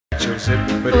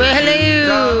Well,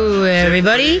 hello,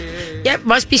 everybody. Yep,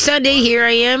 must be Sunday. Here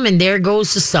I am, and there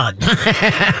goes the sun.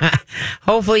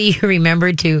 Hopefully you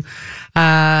remembered to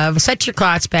set your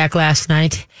clocks back last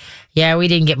night. Yeah, we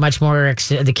didn't get much more.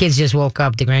 The kids just woke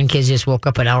up. The grandkids just woke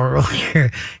up an hour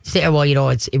earlier.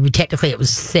 Well, technically it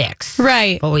was 6.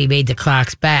 Right. But we made the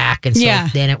clocks back, and so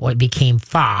then it became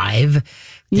 5.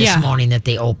 This morning that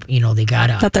they they got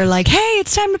up. That they're like, hey,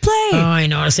 it's time to play. Oh, I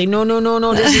know. I say, no,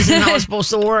 this isn't how it's supposed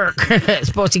to work. It's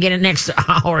supposed to get an extra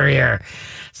hour here.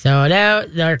 So now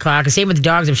their clock. Same with the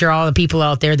dogs. I'm sure all the people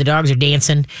out there, the dogs are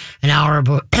dancing an hour,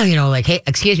 like, hey,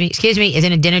 excuse me,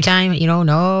 isn't it dinner time?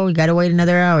 No, you got to wait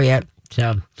another hour yet.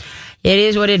 So it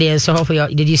is what it is. So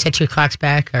hopefully, did you set your clocks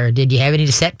back, or did you have any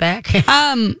to set back?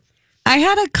 I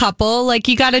had a couple. Like,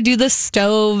 you got to do the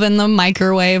stove and the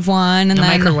microwave one. And the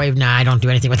microwave, nah, I don't do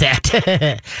anything with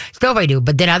that. Stove I do,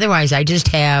 but then otherwise I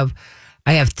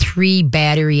have 3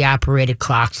 battery operated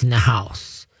clocks in the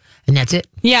house, and that's it.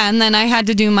 Yeah, and then I had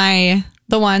to do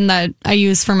the one that I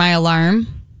use for my alarm.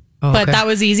 Oh, but that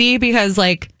was easy because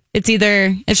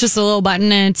it's just a little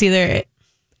button, and it's either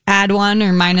add 1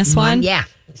 or minus 1. Yeah.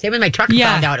 Same with my truck. I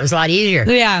found out it was a lot easier.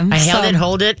 Yeah. I held it,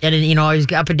 hold it, and I was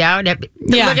up and down.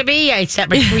 Look at me. I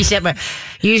reset my.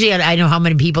 Usually, I know how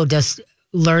many people just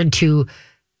learn to.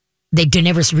 They do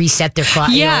never reset their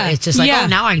clock. Yeah. It's just like,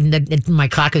 now my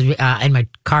clock is and my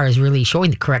car is really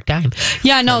showing the correct time.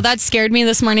 Yeah, no, that scared me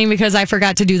this morning because I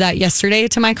forgot to do that yesterday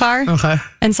to my car. Okay.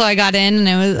 And so I got in, and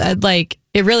it was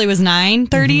it really was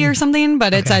 9:30 or something,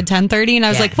 but it's at 10:30, and I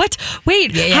was like, "What?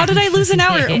 Wait, how did I lose an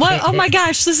hour? What? Oh my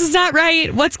gosh, this is not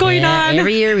right. What's going on?"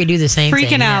 Every year we do the same thing.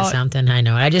 Freaking out. Something I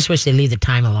know. I just wish they'd leave the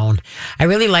time alone. I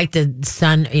really like the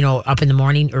sun, up in the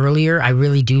morning earlier. I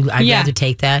really do. I'd rather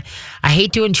take that. I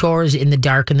hate doing chores in the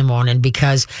dark in the morning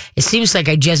because it seems like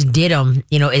I just did them.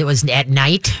 It was at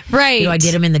night. Right. I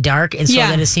did them in the dark, and so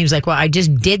then it seems like, well, I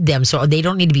just did them, so they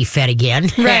don't need to be fed again.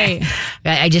 Right.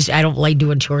 I don't like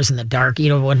doing chores in the dark.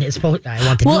 When it's supposed, I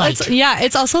want the light.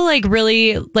 It's also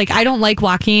really I don't like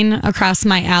walking across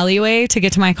my alleyway to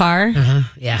get to my car.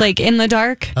 In the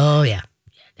dark. Oh yeah.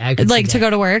 To go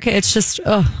to work. It's just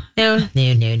no.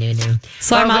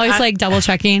 So I'm always double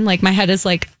checking. My head is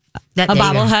like a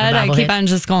bobblehead. I keep on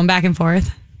just going back and forth.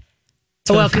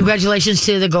 So congratulations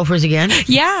to the Gophers again.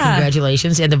 Yeah.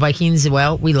 Congratulations. And the Vikings,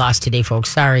 well, we lost today, folks.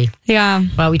 Sorry. Yeah.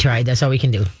 Well, we tried. That's all we can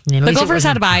do. The Gophers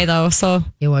had a bye, though, so.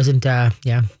 It wasn't, I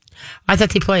thought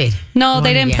they played. No,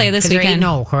 they didn't play this weekend. They're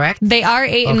 8-0, correct? They are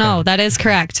 8-0. That is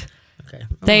correct. Okay.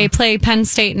 They play Penn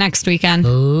State next weekend.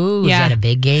 Ooh, is that a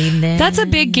big game then? That's a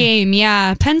big game,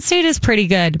 yeah. Penn State is pretty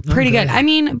good. Pretty good. I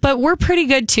mean, but we're pretty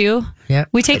good, too. Yeah.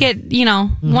 We take it,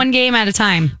 one game at a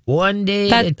time. One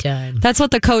day at a time. That's what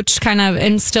the coach kind of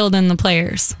instilled in the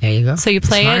players. There you go. So you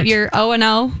play it, you're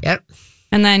 0-0. Yep.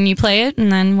 And then you play it,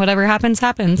 and then whatever happens,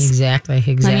 happens. Exactly.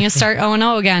 Then you start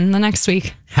 0-0 again the next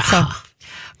week. So.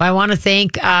 I want to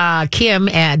thank Kim,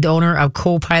 the owner of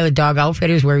Co-Pilot Dog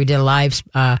Outfitters, where we did a live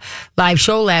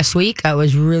show last week. It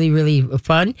was really, really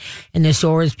fun, and the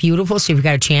store is beautiful. So if you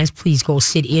got a chance, please go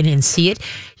sit in and see it.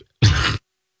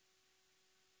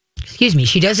 Excuse me.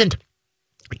 She doesn't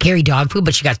carry dog food,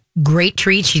 but she got great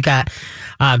treats. She's got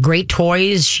great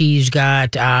toys. She's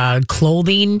got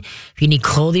clothing. If you need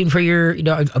clothing for your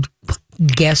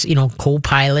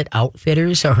Co-Pilot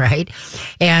Outfitters, all right?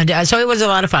 And so it was a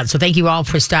lot of fun. So thank you all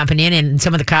for stopping in, and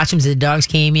some of the costumes that the dogs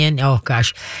came in. Oh,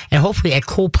 gosh. And hopefully at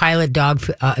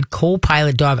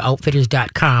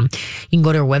co-pilotdogoutfitters.com, you can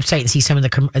go to our website and see some of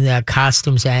the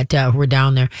costumes that were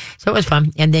down there. So it was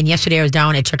fun. And then yesterday I was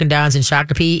down at Chuck and Don's in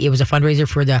Shakopee. It was a fundraiser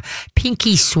for the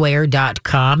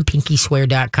pinkyswear.com,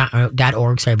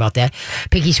 pinkyswear.org. Sorry about that.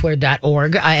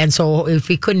 pinkyswear.org. And so if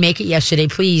we couldn't make it yesterday,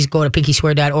 please go to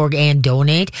pinkyswear.org and donate.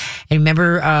 And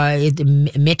remember,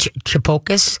 Mitch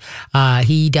Chapokas,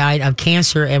 he died of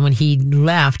cancer, and when he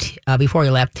left, before he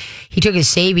left, he took his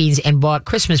savings and bought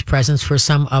Christmas presents for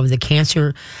some of the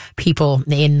cancer people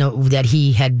that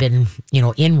he had been,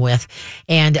 in with,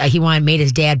 and he made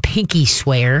his dad pinky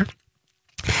swear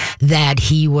that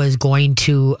he was going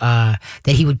to, that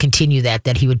he would continue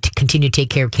that he would continue to take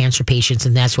care of cancer patients.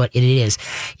 And that's what it is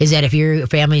that if your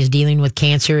family is dealing with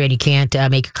cancer and you can't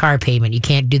make a car payment, you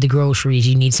can't do the groceries,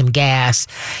 you need some gas,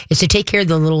 is to take care of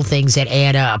the little things that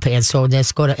add up. And so and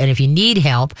if you need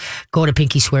help, go to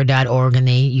pinkyswear.org, and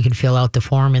you can fill out the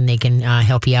form, and they can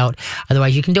help you out.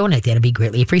 Otherwise, you can donate. That'd be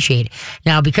greatly appreciated.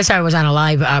 Now, because I was on a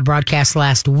live broadcast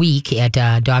last week at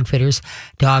Dog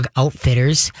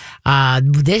Outfitters,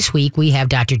 this this week we have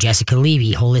Dr. Jessica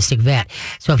Levy, holistic vet.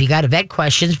 So if you got a vet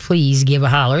questions, please give a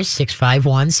holler,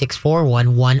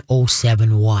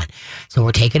 651-641-1071. So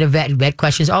we're taking a vet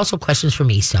questions, also questions for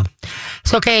me. So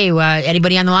it's okay.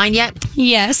 Anybody on the line yet?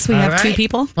 Yes, we have 2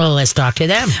 people. Well, let's talk to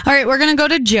them. All right, we're going to go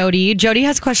to Jody. Jody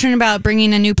has a question about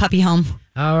bringing a new puppy home.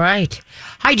 All right.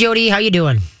 Hi, Jody. How you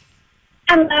doing?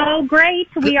 Hello, great.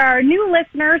 We are new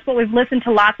listeners, but we've listened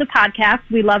to lots of podcasts.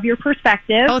 We love your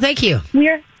perspective. Oh, thank you. We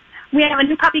have a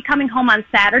new puppy coming home on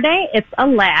Saturday. It's a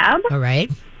lab. All right.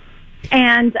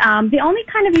 And the only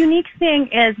kind of unique thing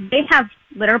is they have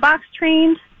litter box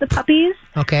trained the puppies.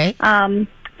 Okay.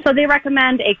 So they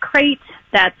recommend a crate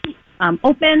that's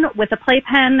open with a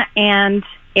playpen and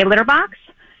a litter box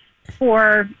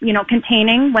for,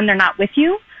 containing when they're not with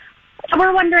you. So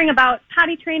we're wondering about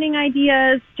potty training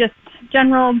ideas, just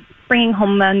general bringing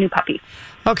home a new puppy.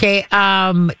 Okay,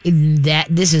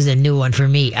 this is a new one for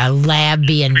me. A lab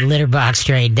being litter box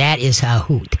trained. That is a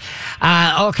hoot.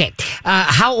 Okay,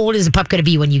 how old is the pup going to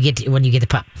be when you get the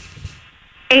pup?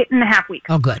 8.5 weeks.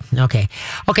 Oh, good. Okay.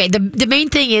 The main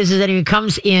thing is that if it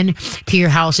comes in to your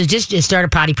house, is just start a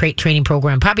potty training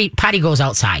program. Potty goes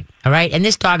outside. All right, and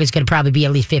this dog is going to probably be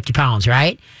at least 50 pounds,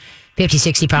 right? 50,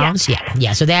 60 pounds?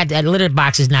 Yeah. So that litter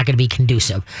box is not going to be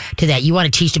conducive to that. You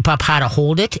want to teach the pup how to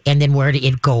hold it and then where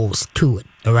it goes to it.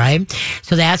 All right.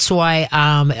 So that's why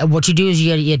what you do is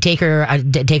you take her.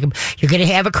 You're going to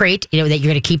have a crate, that you're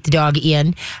going to keep the dog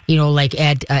in. Like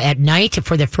at night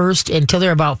for the first until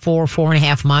they're about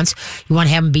 4.5 months. You want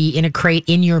to have them be in a crate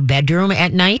in your bedroom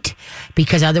at night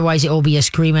because otherwise it will be a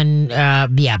screaming.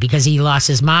 Because he lost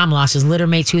his mom, lost his litter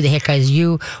mates. Who the heck is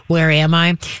you? Where am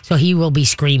I? So he will be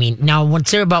screaming. Now once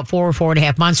they're about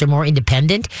 4.5 months, they're more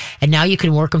independent, and now you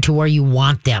can work them to where you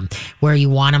want them,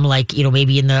 like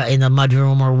maybe in the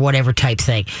mudroom or whatever type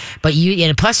thing. But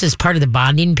and plus it's part of the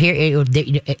bonding period,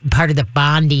 part of the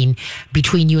bonding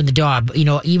between you and the dog.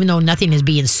 Even though nothing is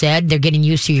being said, they're getting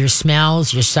used to your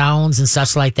smells, your sounds, and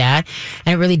such like that.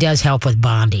 And it really does help with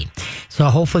bonding. So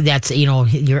hopefully that's,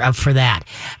 you're up for that.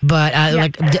 But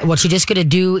what you're just going to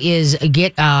do is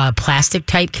get a plastic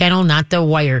type kennel, not the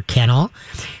wire kennel.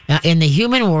 In the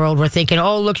human world, we're thinking,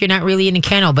 oh, look, you're not really in a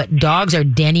kennel. But dogs are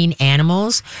denning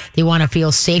animals. They want to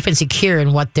feel safe and secure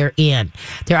in what they're in.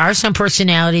 There are some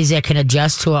personalities that can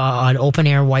adjust to an open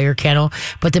air wire kennel,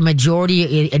 but the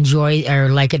majority enjoy or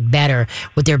like it better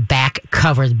with their back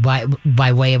covered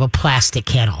by way of a plastic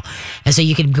kennel. And so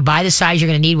you can buy the size you're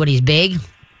going to need when he's big.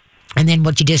 And then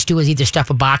what you just do is either stuff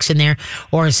a box in there,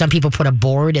 or some people put a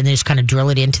board and they just kind of drill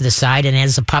it into the side. And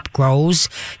as the pup grows,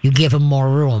 you give him more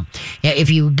room. If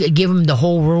you give him the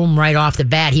whole room right off the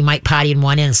bat, he might potty in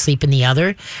one end and sleep in the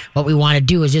other. What we want to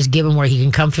do is just give him where he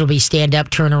can comfortably stand up,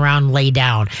 turn around, lay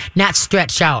down, not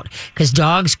stretch out. Because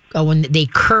dogs, when they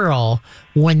curl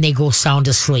when they go sound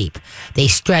asleep, they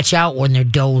stretch out when they're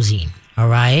dozing. All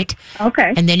right?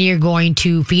 Okay. And then you're going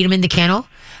to feed him in the kennel.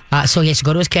 So he has to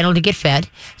go to his kennel to get fed.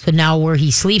 So now where he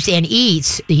sleeps and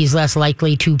eats, he's less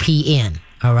likely to pee in.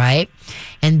 All right.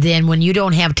 And then when you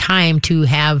don't have time to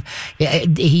have,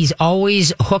 he's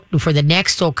always hooked for the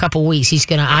next couple weeks. He's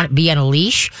going to be on a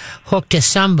leash, hooked to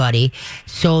somebody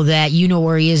so that you know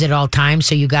where he is at all times.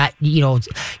 So you're going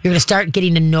to start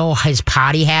getting to know his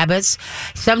potty habits.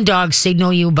 Some dogs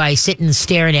signal you by sitting and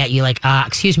staring at you like,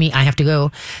 excuse me, I have to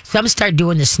go. Some start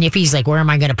doing the sniffies, like, where am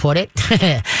I going to put it?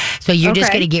 So you're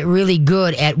just going to get really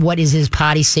good at what is his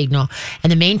potty signal.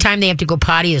 And the main time they have to go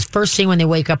potty is first thing when they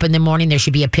wake up in the morning. There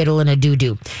should be a piddle and a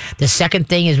doo-doo. The second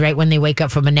thing is right when they wake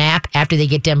up from a nap, after they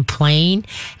get done playing,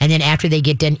 and then after they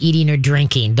get done eating or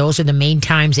drinking. Those are the main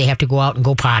times they have to go out and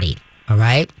go potty. All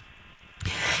right?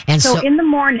 And so in the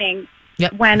morning,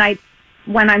 when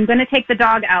I'm going to take the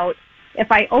dog out, if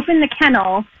I open the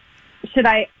kennel, should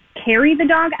I carry the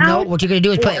dog out? No, what you're going to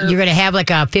do is you're going to have like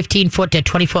a 15-foot to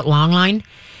 20-foot long line,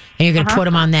 and you're going to put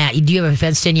them on that. Do you have a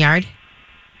fenced-in yard?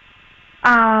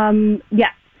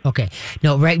 Yes. Okay.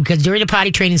 No, right, because during the potty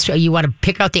training, you want to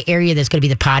pick out the area that's going to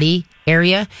be the potty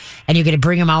area, and you're going to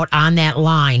bring them out on that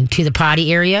line to the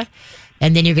potty area,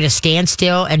 and then you're going to stand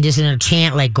still and just in a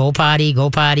chant like, go potty,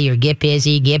 or get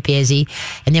busy.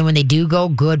 And then when they do go,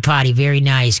 good potty, very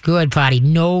nice, good potty,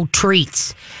 no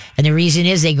treats. And the reason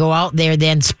is they go out there,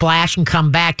 then splash and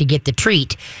come back to get the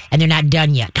treat, and they're not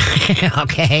done yet.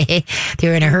 Okay?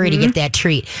 They're in a hurry to get that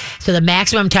treat. So the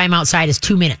maximum time outside is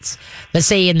 2 minutes. Let's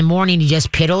say in the morning you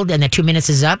just piddled and the 2 minutes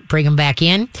is up, bring them back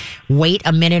in, wait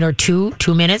a minute or 2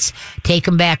 minutes, take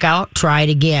them back out, try it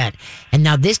again. And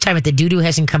now this time if the doo-doo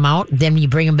hasn't come out, then you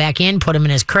bring him back in, put him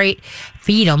in his crate,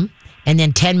 feed him, and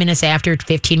then 10 minutes after,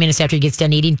 15 minutes after he gets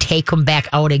done eating, take him back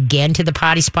out again to the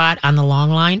potty spot on the long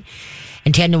line.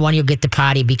 and 10 to 1 you'll get the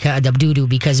potty because the doo-doo,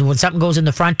 because when something goes in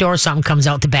the front door, something comes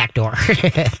out the back door.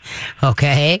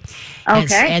 Okay.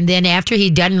 And then after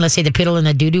he's done, let's say the piddle and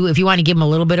the doo-doo, if you want to give him a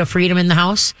little bit of freedom in the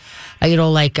house,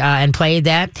 and play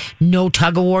that. No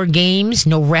tug of war games,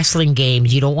 no wrestling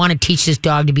games. You don't want to teach this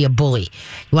dog to be a bully.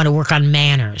 You want to work on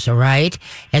manners, all right?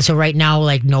 And so right now,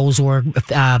 like nose work,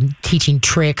 teaching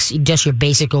tricks, just your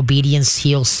basic obedience,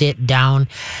 heel, sit, down.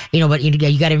 But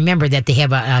you got to remember that they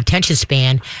have a attention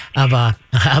span of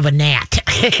a gnat.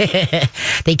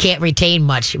 They can't retain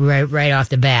much right off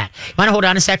the bat. You want to hold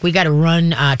on a sec? We got to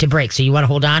run to break. So you want to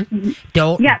hold on? Mm-hmm.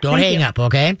 Don't hang up,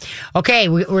 okay? Okay,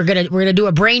 we're gonna do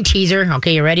a brain teaser.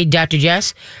 Okay, you ready, Dr.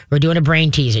 Jess? We're doing a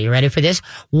brain teaser. You ready for this?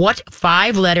 What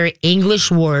 5-letter English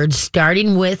words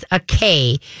starting with a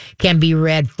K can be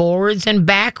read forwards and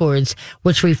backwards,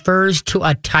 which refers to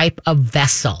a type of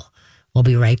vessel? We'll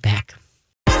be right back.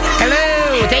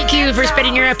 Hello. Thank you for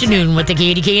spending your afternoon with the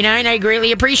KDK9. I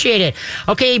greatly appreciate it.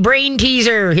 Okay, brain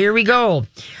teaser. Here we go.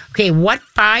 Okay, what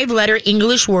 5-letter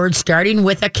English word starting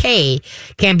with a K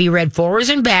can be read forwards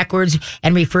and backwards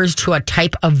and refers to a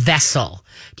type of vessel?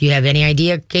 Do you have any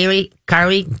idea, Kaylee?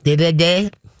 Carly?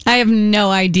 I have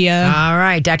no idea. All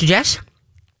right, Dr. Jess?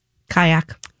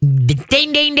 Kayak.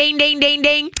 Ding, ding, ding, ding, ding,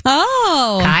 ding.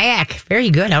 Oh. Kayak. Very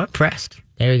good. I'm impressed.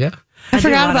 There you go. I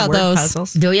forgot about those.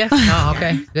 Puzzles. Do you? Oh,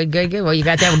 okay. Good. Well, you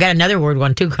got that. We got another word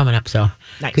one too coming up. So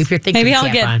keep your thinking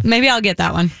on. Maybe I'll get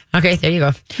that one. Okay, there you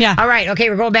go. Yeah. All right. Okay,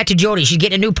 we're going back to Jody. She's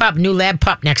getting a new lab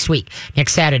pup next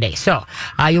Saturday. So,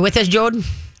 are you with us, Jordan?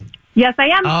 Yes, I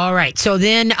am. All right. So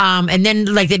then, obviously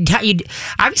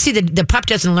the pup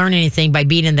doesn't learn anything by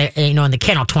being in the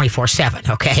kennel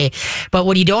 24/7. Okay, but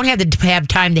when you don't have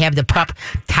time to have the pup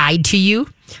tied to you,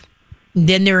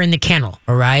 then they're in the kennel,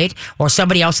 all right? Or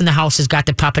somebody else in the house has got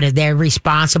the pup and they're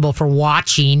responsible for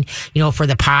watching, for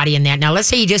the potty and that. Now, let's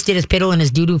say he just did his piddle and his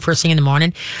doo-doo first thing in the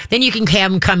morning. Then you can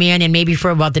have him come in and maybe for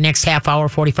about the next half hour,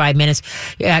 45 minutes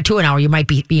to an hour, you might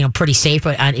be, pretty safe,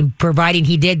 providing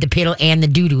he did the piddle and the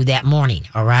doo-doo that morning,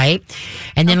 all right?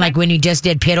 And then like when you just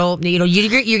did piddle,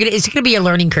 it's going to be a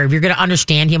learning curve. You're going to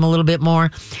understand him a little bit more.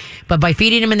 But by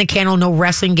feeding him in the kennel, no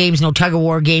wrestling games, no tug of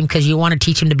war game, because you want to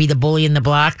teach him to be the bully in the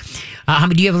block.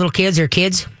 Do you have little kids or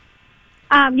kids?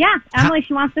 Yeah, Emily,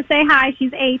 she wants to say hi.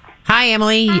 She's 8. Hi,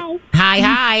 Emily.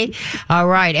 Hi. All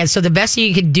right. And so the best thing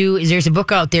you could do is there's a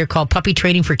book out there called Puppy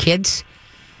Training for Kids.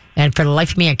 And for the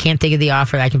life of me, I can't think of the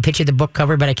author. I can picture the book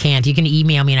cover, but I can't. You can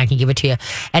email me and I can give it to you.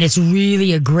 And it's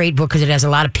really a great book because it has a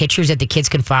lot of pictures that the kids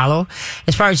can follow.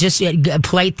 As far as just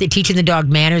teaching the dog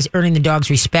manners, earning the dog's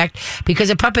respect. Because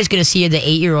a pup is going to see the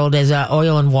 8-year-old as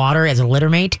oil and water, as a litter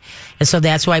mate. And so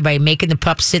that's why by making the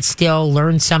pup sit still,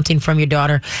 learn something from your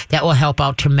daughter, that will help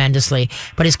out tremendously.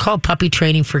 But it's called Puppy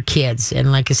Training for Kids.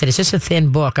 And like I said, it's just a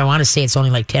thin book. I want to say it's only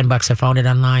like $10. I found it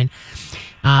online.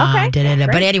 Okay.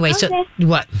 But anyway, so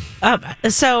what?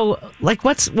 So, like,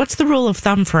 what's the rule of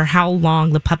thumb for how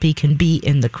long the puppy can be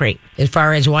in the crate? As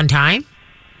far as one time?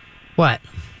 What?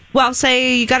 Well,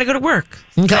 say you got to go to work.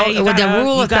 Okay. The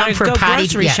rule of thumb for potty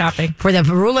shopping. For the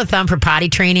rule of thumb for potty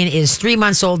training is 3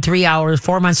 months old, 3 hours,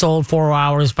 4 months old, 4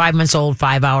 hours, 5 months old,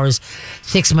 5 hours,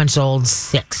 6 months old,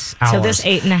 6 hours. So this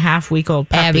 8.5-week-old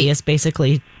puppy is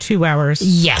basically 2 hours.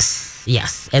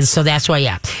 Yes. And so that's why,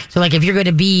 yeah. So like if you're going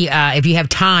to be, if you have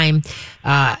time,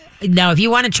 now if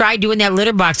you want to try doing that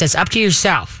litter box, that's up to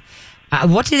yourself.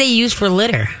 What do they use for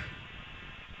litter?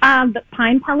 The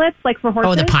pine pellets, like for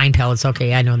horses. Oh, the pine pellets.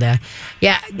 Okay, I know that.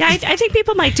 Yeah. I think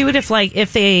people might do it if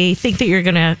they think that you're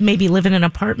going to maybe live in an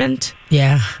apartment.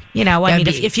 Yeah.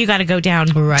 If you got to go down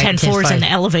 10 floors in the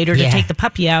elevator to take the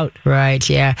puppy out. Right,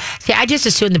 yeah. See, I just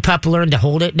assumed the pup learned to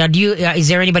hold it. Now, is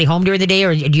there anybody home during the day, or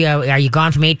are you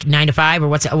gone from 8 to 9 to 5, or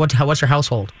what's your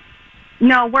household?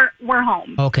 No, we're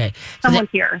home. Okay. Someone's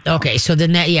here. So. Okay, so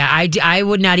then I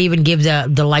would not even give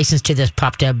the license to this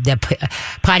pup. The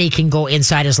potty can go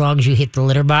inside as long as you hit the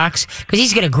litter box, because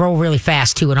he's going to grow really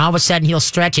fast too, and all of a sudden he'll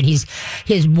stretch and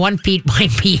his 1 feet might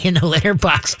be in the litter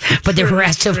box, but the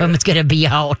rest of him is going to be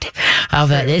out of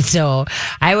it. So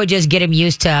I would just get him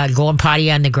used to going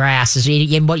potty on the grass.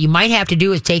 And what you might have to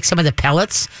do is take some of the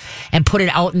pellets and put it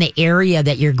out in the area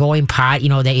that you're going that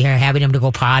you're having him to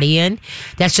go potty in.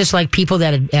 That's just like people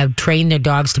that have trained their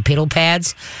dogs to piddle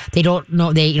pads. They don't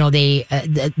know they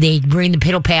bring the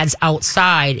piddle pads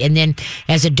outside, and then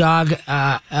as a dog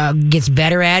gets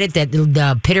better at it, that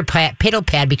the piddle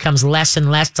pad becomes less and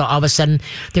less, till all of a sudden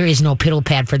there is no piddle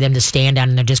pad for them to stand on,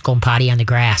 and they're just going potty on the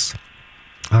grass.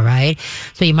 All right.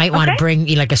 So you might want to bring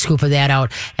like a scoop of that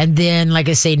out. And then, like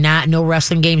I say, no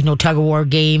wrestling games, no tug of war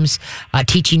games,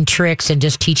 teaching tricks and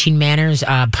just teaching manners.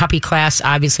 Puppy class,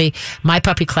 obviously. My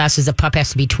puppy class is the pup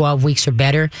has to be 12 weeks or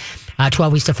better.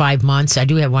 12 weeks to 5 months. I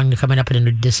do have one coming up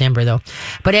in December, though.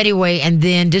 But anyway, and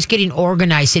then just getting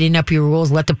organized, setting up your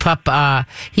rules. Let the pup,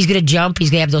 he's going to jump. He's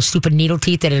going to have those stupid needle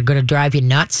teeth that are going to drive you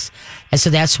nuts. And so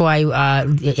that's why,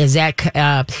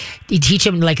 you teach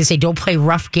him, like I say, don't play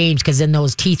rough games, because then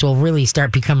those teeth will really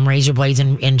start becoming razor blades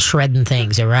and shredding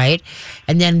things, all right?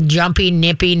 And then jumping,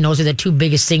 nipping, those are the two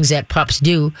biggest things that pups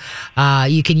do.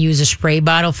 You can use a spray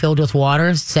bottle filled with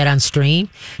water, set on stream,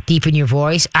 deepen your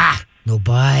voice. No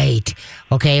bite.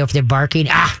 Okay, if they're barking,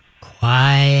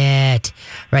 quiet.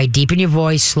 Right, deepen your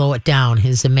voice, slow it down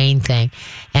is the main thing.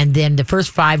 And then the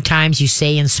first 5 times you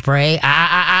say and spray,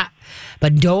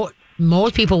 but don't.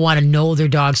 Most people want to know their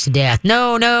dogs to death.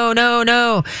 No.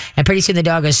 And pretty soon the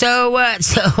dog goes, so what?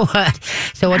 So what?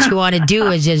 So what you want to do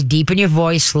is just deepen your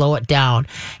voice, slow it down,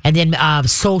 and then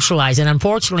socialize. And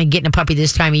unfortunately, getting a puppy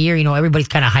this time of year, everybody's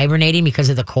kind of hibernating because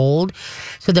of the cold.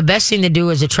 So the best thing to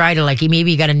do is to try to, maybe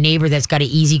you got a neighbor that's got an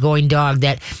easygoing dog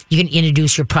that you can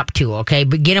introduce your pup to, okay?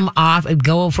 But get him off and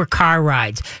go for car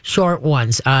rides, short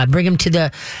ones. Bring him to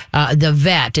the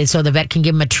vet, and so the vet can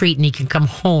give him a treat and he can come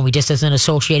home. He just isn't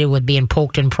associated with being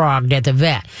poked and progged at the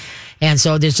vet. And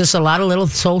so there's just a lot of little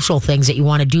social things that you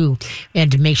want to do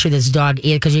and to make sure this dog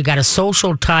is, because you got a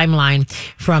social timeline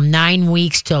from 9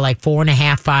 weeks to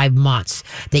 4.5, 5 months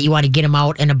that you want to get them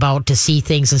out and about to see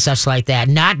things and such like that.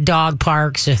 Not dog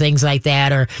parks or things like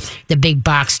that or the big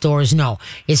box stores. No,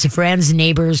 it's the friends,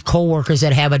 neighbors, co-workers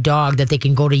that have a dog that they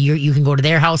can go to you can go to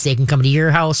their house. They can come to your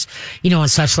house,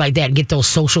 and such like that and get those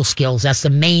social skills. That's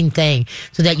the main thing,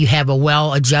 so that you have a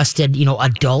well-adjusted,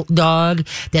 adult dog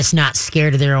that's not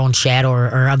scared of their own shadow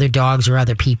or other dogs or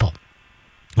other people.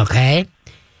 Okay?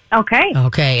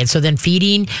 Okay. And so then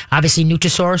feeding, obviously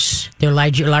Nutrisource, their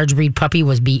large breed puppy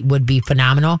would be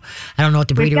phenomenal. I don't know what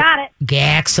the breeder. We got it.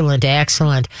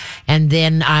 Excellent. And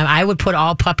then I would put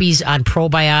all puppies on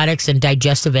probiotics and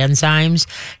digestive enzymes,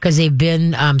 because they've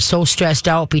been so stressed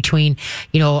out between,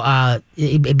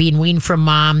 being weaned from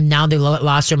mom. Now they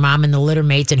lost their mom and the litter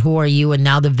mates, and who are you? And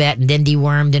now the vet, and then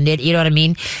dewormed, and you know what I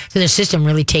mean? So their system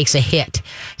really takes a hit.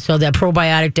 So the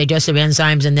probiotic, digestive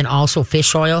enzymes, and then also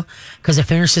fish oil, because the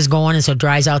finish is going, and so it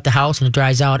dries out the house and it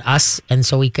dries out us, and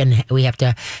so we have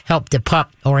to help the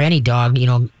pup or any dog,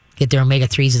 get their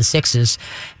omega-3s and 6s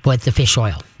with the fish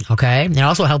oil, okay? And it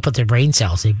also helps with their brain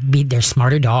cells. They're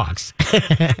smarter dogs.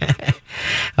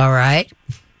 All right?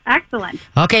 Excellent.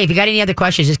 Okay, if you got any other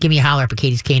questions, just give me a holler up at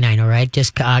Katie's K9, all right?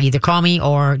 Just either call me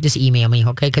or just email me,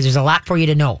 okay? Because there's a lot for you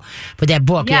to know. But that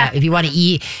book, yes. If you want to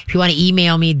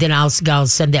email me, then I'll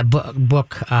send that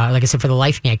book. Like I said, for the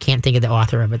life of me, I can't think of the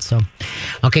author of it. So,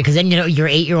 okay, because then your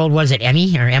 8-year-old, what is it,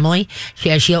 Emily?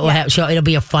 It'll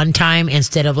be a fun time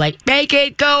instead of make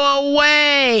it go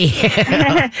away.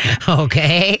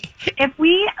 Okay. If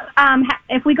we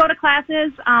go to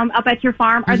classes up at your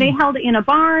farm, are they held in a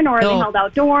barn or are they held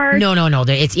outdoors? No.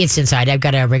 It's inside. I've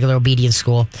got a regular obedience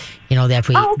school.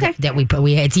 Okay.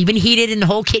 It's even heated in the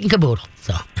whole kit and caboodle.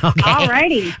 So okay.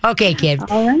 Alrighty. Okay, kid.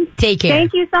 All right. Take care.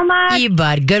 Thank you so much. You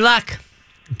bud. Good luck.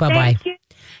 Bye bye. Thank you.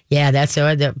 Yeah, that's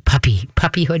the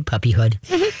puppyhood.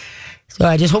 Mm-hmm. So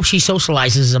I just hope she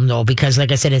socializes them, though, because,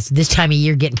 like I said, it's this time of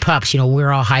year getting pups.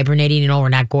 We're all hibernating. We're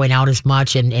not going out as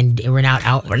much, and we're not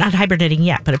out. We're not hibernating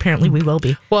yet, but apparently we will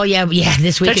be. Well, yeah.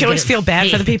 This week. Don't you always feel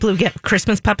bad for the people who get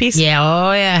Christmas puppies? Yeah.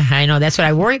 Oh, yeah. I know. That's what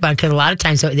I worry about, because a lot of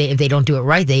times, if they don't do it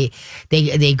right,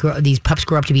 they grow, these pups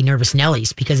grow up to be nervous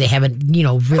Nellies because they haven't,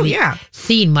 really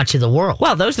seen much of the world.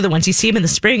 Well, those are the ones you see them in the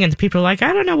spring, and the people are like,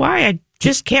 I don't know why I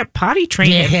just can't potty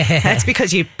train him. That's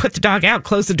because you put the dog out,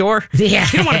 close the door. Yeah.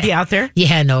 You don't want to be out there.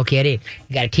 Yeah, no kidding.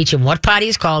 You got to teach him what potty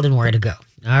is called and where to go.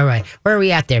 All right. Where are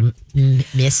we at there,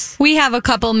 miss? We have a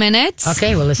couple minutes.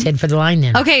 Okay, well, let's head for the line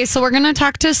then. Okay, so we're going to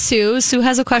talk to Sue. Sue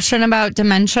has a question about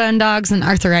dementia in dogs and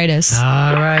arthritis.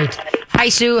 All right. Hi,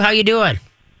 Sue. How you doing?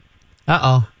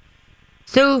 Uh-oh.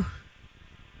 Sue?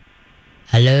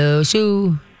 Hello,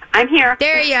 Sue? I'm here.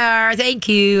 There you are. Thank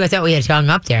you. I thought we had hung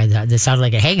up there. That sounded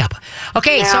like a hang up.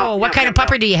 Okay, so what kind of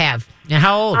pupper do you have? And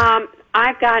how old?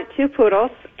 I've got 2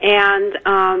 poodles,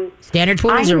 and standard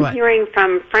poodles or what? I'm hearing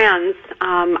from friends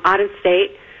out of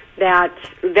state that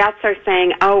vets are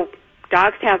saying,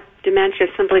 dogs have dementia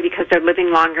simply because they're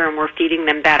living longer and we're feeding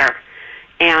them better.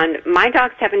 And my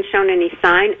dogs haven't shown any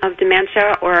sign of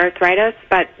dementia or arthritis,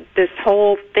 but this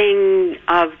whole thing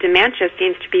of dementia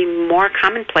seems to be more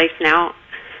commonplace now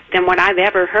than what I've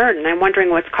ever heard, and I'm wondering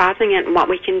what's causing it and what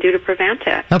we can do to prevent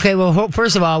it. Okay, well,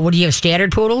 first of all, do you have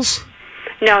standard poodles?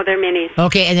 No, they're minis.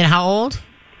 Okay, and then how old?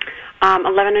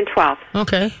 11 and 12.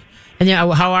 Okay. And then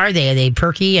how are they? Are they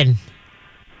perky and...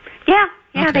 Yeah,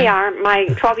 they are. My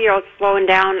 12-year-old's slowing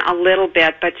down a little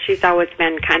bit, but she's always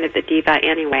been kind of the diva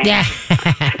anyway. Yeah.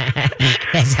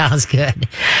 That sounds good.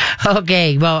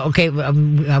 Okay. Well, okay.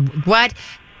 What?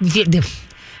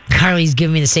 Carly's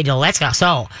giving me the signal. Let's go.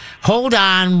 So hold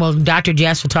on. Well, Dr.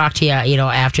 Jess will talk to you,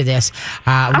 after this.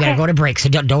 We got to go to break. So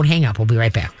don't hang up. We'll be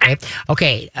right back.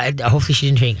 Okay. Hopefully she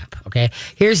didn't hang up. Okay.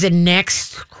 Here's the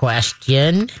next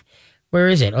question. Where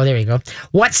is it? Oh, there we go.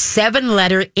 What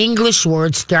 7-letter English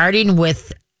word starting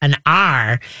with an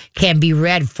R can be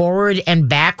read forward and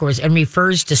backwards and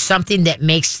refers to something that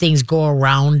makes things go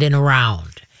around and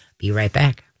around? Be right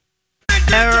back.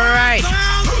 All right.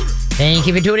 Thank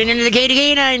you for tuning into the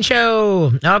KDK9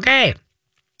 show. Okay.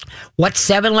 What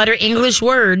 7-letter English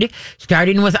word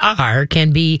starting with R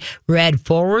can be read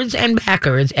forwards and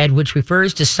backwards and which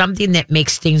refers to something that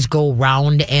makes things go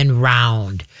round and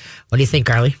round? What do you think,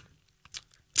 Carly?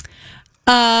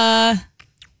 I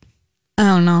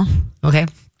don't know. Okay.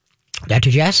 Dr.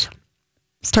 Jess?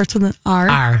 Starts with an R.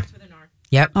 R.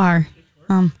 Yep. R.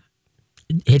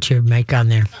 Hit your mic on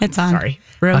there. It's on. Sorry.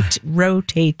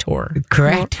 Rotator.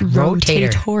 Correct.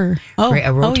 Rotator. Oh, a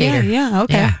rotator. Yeah.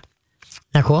 Okay. Yeah.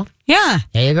 Not cool? Yeah.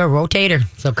 There you go. Rotator.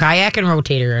 So kayak and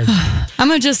rotator. I'm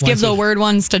going to just give the word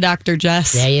ones to Dr.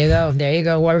 Jess. There you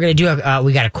go. What we're going to do,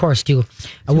 we got, of course, do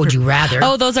a Would You Rather.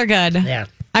 Oh, those are good. Yeah.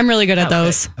 I'm really good at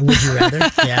those. Would you rather?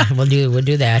 Yeah, we'll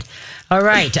do that. All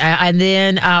right, and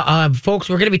then folks,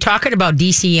 we're going to be talking about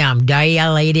DCM,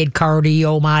 dilated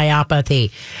cardiomyopathy,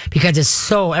 because it's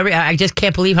so. I just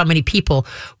can't believe how many people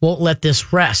won't let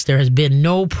this rest. There has been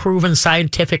no proven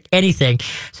scientific anything.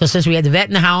 So since we had the vet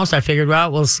in the house, I figured,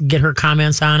 well, we'll get her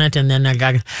comments on it, and then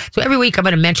so every week I'm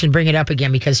going to bring it up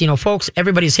again because folks,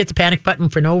 everybody's hit the panic button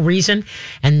for no reason,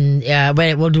 and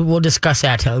but we'll discuss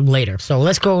that later. So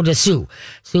let's go to Sue.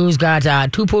 Sue's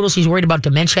got 2 poodles. She's worried about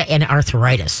dementia and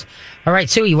arthritis. All right,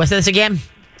 Sue, you with us again?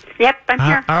 Yep, I'm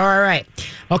here. All right.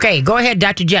 Okay, go ahead,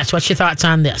 Dr. Jess. What's your thoughts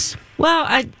on this? Well,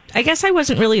 I guess I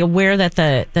wasn't really aware that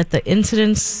the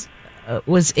incidence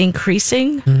was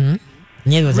increasing. Mm-hmm.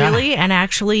 Neither was really, and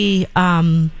actually,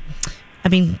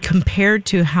 compared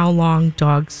to how long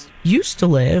dogs used to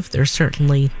live, they're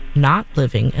certainly not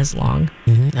living as long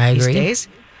I agree. these days.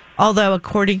 Although,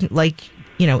 according,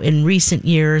 in recent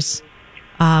years,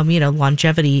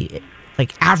 longevity,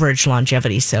 like average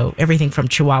longevity, so everything from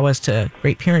Chihuahuas to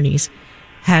Great Pyrenees,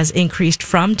 has increased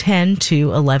from 10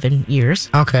 to 11 years.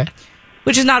 Okay.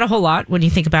 Which is not a whole lot when you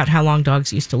think about how long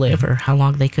dogs used to live or how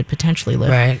long they could potentially live.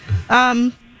 Right.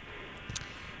 I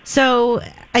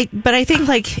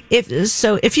think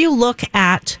if you look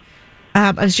at,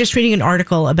 I was just reading an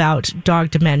article about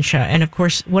dog dementia, and of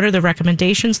course, what are the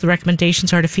recommendations? The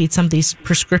recommendations are to feed some of these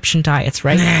prescription diets,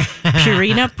 right?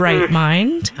 Purina, Bright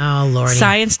Mind. Oh, Lordy.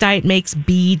 Science Diet makes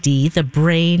BD, the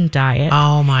brain diet.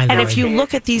 Oh, my Lord. And if you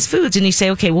look at these foods and you say,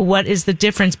 okay, well, what is the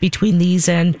difference between these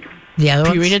and the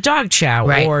other Purina ones? Dog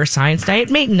Chow or Science Diet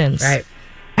Maintenance? Right.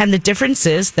 And the difference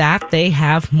is that they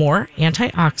have more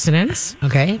antioxidants.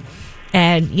 Okay.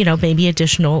 And, maybe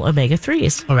additional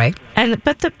omega-3s. All right.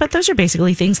 But those are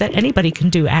basically things that anybody can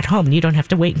do at home. You don't have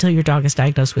to wait until your dog is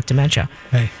diagnosed with dementia.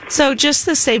 Right. So just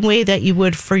the same way that you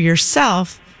would for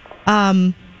yourself,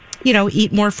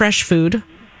 eat more fresh food.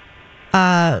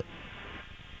 How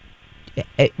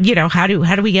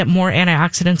do we get more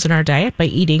antioxidants in our diet? By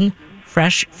eating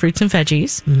fresh fruits and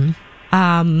veggies.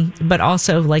 Mm-hmm. But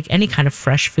also like any kind of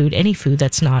fresh food, any food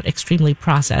that's not extremely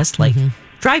processed, like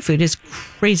dry food is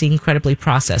crazy, incredibly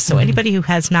processed. So anybody who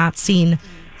has not seen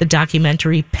the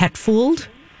documentary Pet Fooled,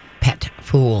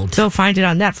 go find it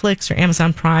on Netflix or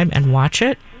Amazon Prime and watch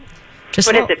it.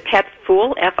 What is it? Pet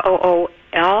Fool?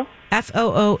 F-O-O-L?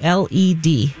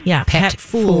 F-O-O-L-E-D. Yeah, Pet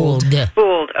Fooled.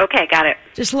 Fooled. Okay, got it.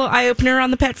 Just a little eye-opener on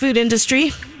the pet food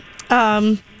industry.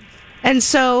 And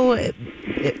so,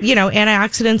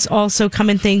 antioxidants also come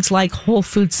in things like whole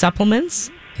food supplements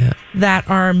that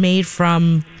are made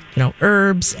from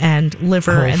herbs and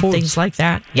liver and things like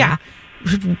that. Yeah.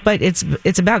 But it's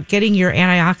about getting your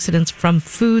antioxidants from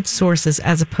food sources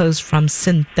as opposed from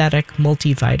synthetic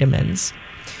multivitamins.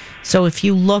 So if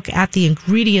you look at the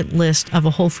ingredient list of a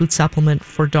whole food supplement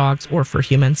for dogs or for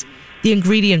humans, the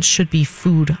ingredients should be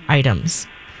food items.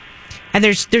 And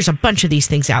there's a bunch of these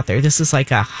things out there. This is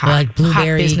like a hot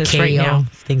business kale, right now.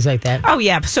 Things like that. Oh,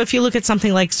 yeah. So if you look at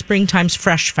something like Springtime's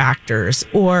Fresh Factors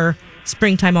or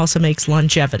Springtime also makes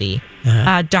longevity.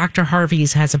 Dr.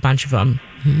 Harvey's has a bunch of them.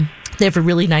 Mm-hmm. They have a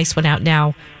really nice one out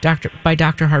now by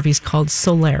Dr. Harvey's called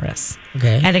Solaris.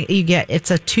 Okay. And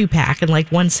it's a 2-pack, and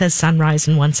like one says sunrise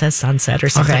and one says sunset or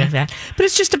something like that. But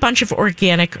it's just a bunch of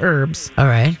organic herbs. All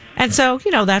right. And so,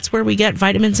 that's where we get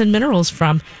vitamins and minerals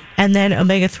from. And then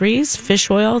omega-3s,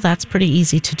 fish oil, that's pretty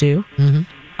easy to do.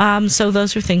 Mm-hmm. So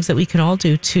those are things that we can all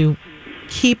do to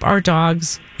keep our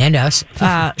dogs and us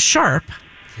sharp.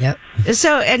 Yep.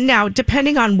 So, and now,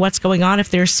 depending on what's going on,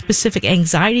 if there's specific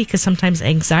anxiety, because sometimes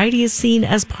anxiety is seen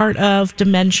as part of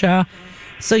dementia.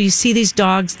 So you see these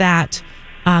dogs that,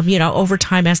 over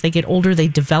time, as they get older, they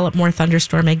develop more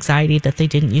thunderstorm anxiety that they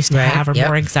didn't used to have, or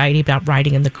more anxiety about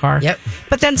riding in the car. Yep.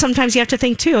 But then sometimes you have to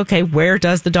think too, okay, where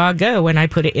does the dog go when I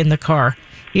put it in the car?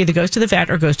 It either goes to the vet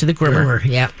or goes to the groomer.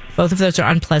 Yep. Both of those are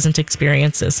unpleasant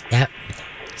experiences. Yep.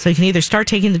 So you can either start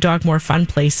taking the dog more fun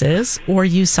places or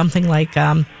use something like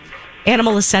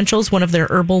Animal Essentials. One of their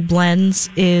herbal blends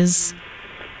they've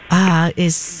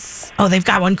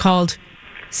got one called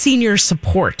Senior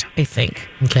Support, I think.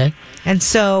 Okay. And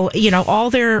so, all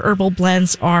their herbal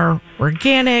blends are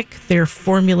organic. They're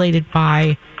formulated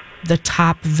by the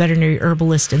top veterinary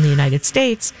herbalist in the United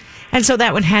States. And so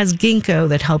that one has ginkgo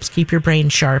that helps keep your brain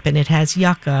sharp, and it has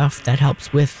yucca that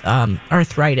helps with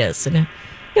arthritis, and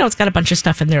it's got a bunch of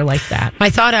stuff in there like that. My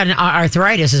thought on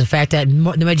arthritis is the fact that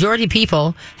the majority of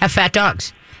people have fat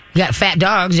dogs. You got fat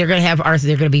dogs, they're going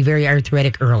to be very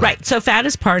arthritic early. Right. So fat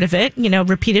is part of it.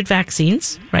 Repeated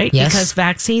vaccines, right? Yes. Because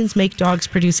vaccines make dogs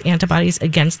produce antibodies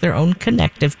against their own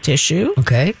connective tissue.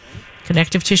 Okay.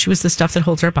 Connective tissue is the stuff that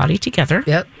holds our body together.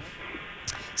 Yep.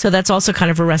 So that's also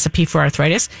kind of a recipe for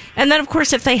arthritis. And then, of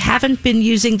course, if they haven't been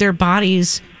using their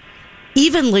bodies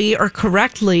evenly or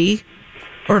correctly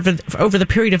over the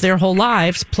period of their whole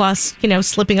lives, plus,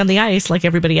 slipping on the ice like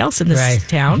everybody else in this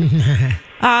town.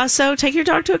 So take your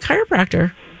dog to a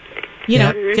chiropractor.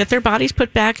 Get their bodies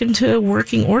put back into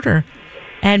working order.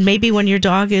 And maybe when your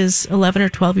dog is 11 or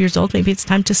 12 years old, maybe it's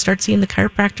time to start seeing the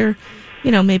chiropractor,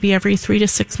 maybe every 3 to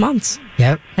 6 months.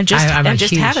 Yep. And just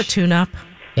have a tune-up.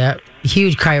 Yep.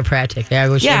 Huge chiropractic. I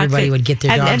wish everybody would get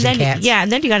their dogs and cats. Yeah,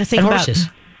 and then you got to think about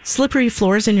slippery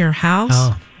floors in your house.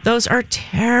 Oh. Those are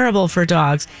terrible for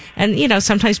dogs. And,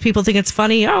 sometimes people think it's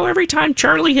funny. Oh, every time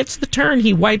Charlie hits the turn,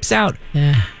 he wipes out.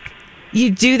 Yeah. You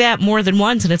do that more than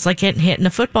once, and it's like getting hit in a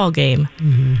football game.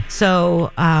 Mm-hmm.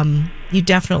 So you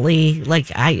definitely,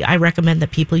 I recommend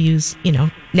that people use,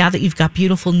 now that you've got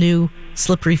beautiful new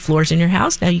slippery floors in your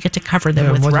house, now you get to cover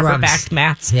them with rubber-backed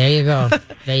mats. There you go.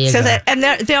 And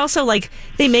they also,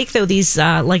 they make, these,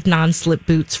 non-slip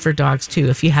boots for dogs, too,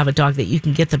 if you have a dog that you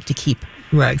can get them to keep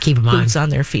them boots on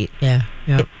their feet. Yeah.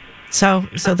 Yep. So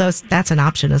that's an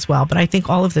option as well. But I think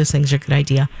all of those things are a good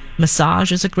idea.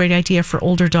 Massage is a great idea for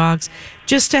older dogs,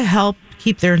 just to help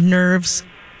keep their nerves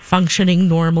functioning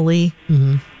normally.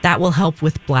 Mm-hmm. That will help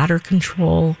with bladder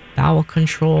control, bowel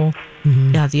control,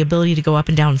 the ability to go up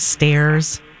and down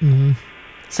stairs. Mm-hmm.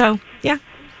 So, yeah.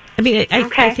 I mean,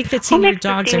 I think that senior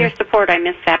dogs senior support? I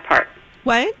missed that part.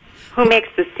 What? Who makes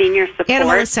the senior support?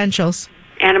 Animal Essentials.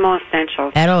 Animal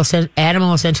Essentials.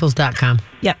 Animalessentials.com.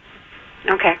 Yep.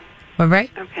 Okay. All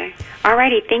right. Okay. All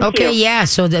righty. Thank you. Okay. Yeah.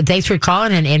 So thanks for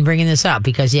calling and bringing this up,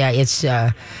 because it's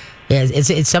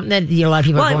something that a lot of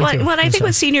people are going through. Well, I think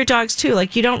with senior dogs too,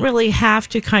 you don't really have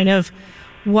to kind of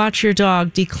watch your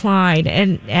dog decline,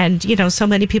 and so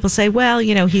many people say, well,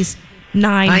 he's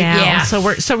 9 now, so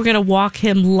we're going to walk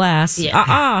him less.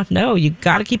 Yeah. No, you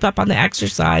got to keep up on the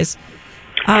exercise.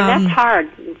 And that's hard.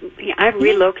 I've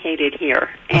relocated here,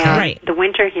 and the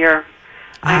winter here.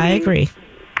 I agree.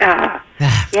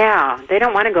 Yeah, they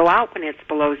don't want to go out when it's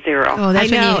below zero. Oh,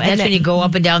 that's when you go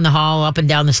up and down the hall, up and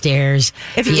down the stairs.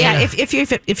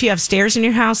 If you have stairs in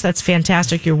your house, that's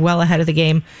fantastic. You're well ahead of the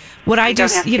game. What I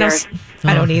just,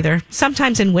 I don't either.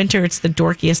 Sometimes in winter, it's the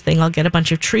dorkiest thing. I'll get a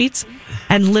bunch of treats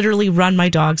and literally run my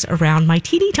dogs around my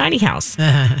teeny tiny house.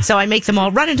 So I make them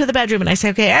all run into the bedroom, and I say,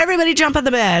 okay, everybody jump on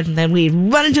the bed. And then we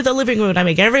run into the living room, and I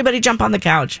make everybody jump on the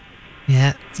couch.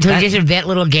 Yeah. So you just invent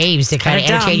little games to kind of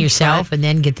entertain yourself, and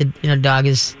then get the dog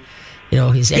is, he's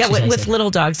exercising. Yeah, with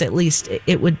little dogs, at least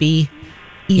it would be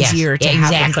easier to have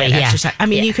them get exercise. I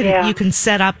mean, you can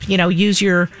set up, use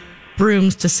your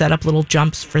brooms to set up little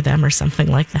jumps for them or something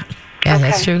like that. Yeah,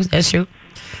 that's true.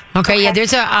 Okay,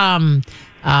 there's a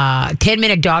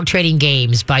 10-minute dog training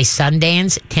games by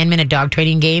Sundance, 10-minute dog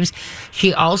training games.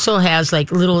 She also has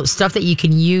little stuff that you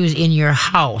can use in your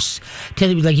house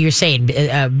to, like you're saying,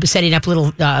 setting up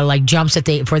little jumps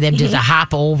for them to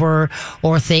hop over,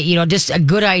 or just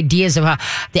good ideas of how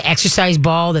the exercise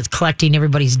ball that's collecting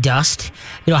everybody's dust.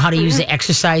 How to use the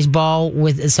exercise ball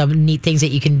with some neat things that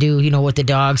you can do, with the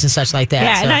dogs and such like that.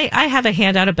 Yeah, so. And I have a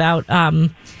handout about.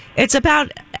 It's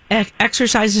about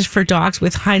exercises for dogs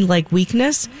with hind leg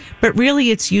weakness, but really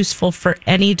it's useful for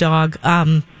any dog.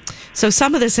 So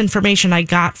some of this information I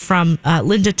got from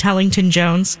Linda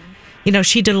Tellington-Jones.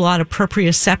 She did a lot of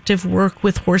proprioceptive work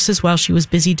with horses while she was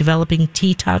busy developing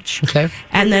T-Touch. Okay.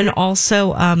 And then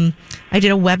also I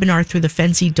did a webinar through the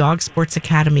Fency Dog Sports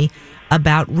Academy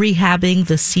about rehabbing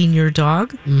the senior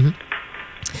dog. Mm-hmm.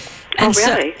 And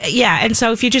really? Yeah. And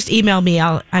so if you just email me,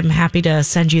 I'm happy to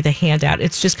send you the handout.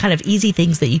 It's just kind of easy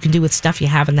things that you can do with stuff you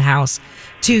have in the house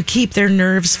to keep their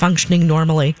nerves functioning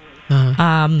normally.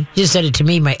 You just said it to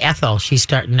me, my Ethel. She's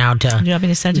starting now to. Do you want me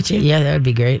to send it to you? Yeah, that would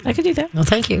be great. I could do that. Well,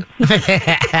 thank you.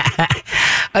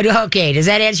 Okay, does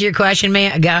that answer your question,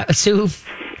 Sue?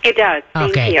 It does.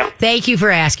 Thank you. Thank you for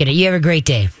asking it. You have a great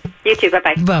day. You too.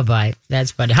 Bye-bye. Bye-bye.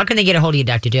 That's funny. How can they get a hold of you,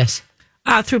 Dr. Jess?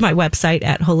 Through my website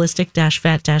at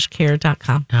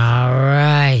holistic-vet-care.com. All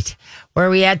right. Where are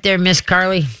we at there, Miss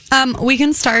Carly? We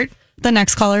can start the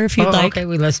next caller if you'd like. Okay,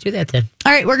 let's do that then.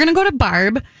 All right, we're going to go to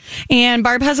Barb. And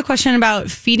Barb has a question about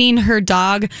feeding her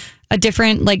dog a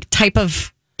different type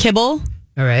of kibble.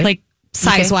 All right. Like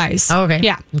size-wise. Oh, okay.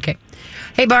 Yeah. Okay.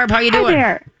 Hey, Barb, how you doing? Hi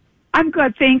there. I'm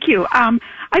good, thank you. I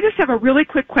just have a really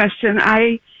quick question.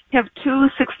 I have 2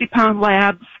 60-pound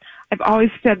labs. I've always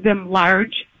fed them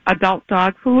large adult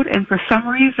dog food, and for some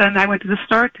reason I went to the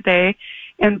store today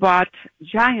and bought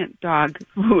giant dog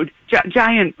food,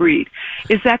 giant breed.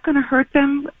 Is that going to hurt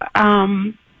them?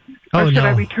 Or should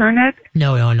I return it?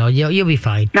 No. You'll be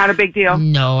fine. Not a big deal.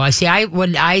 No,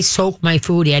 when I soak my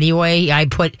food anyway, I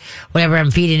put whatever I'm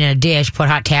feeding in a dish, put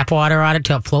hot tap water on it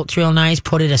till it floats real nice,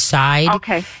 put it aside,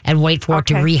 and wait for it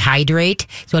to rehydrate,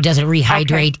 so it doesn't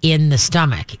rehydrate in the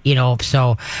stomach.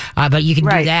 So, but you can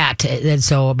do that. And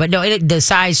so, but no, the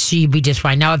size should be just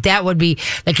fine. Now, if that would be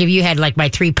like if you had like my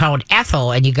 3-pound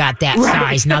Ethel and you got that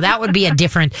size, now that would be a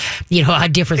different, a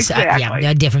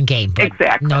different game. But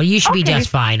exactly. No, you should be just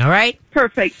fine. All right.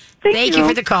 Perfect. Thank you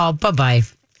for the call. Bye-bye.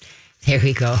 There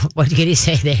we go. What did he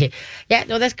say? Yeah,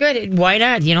 no, that's good. Why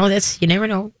not? You never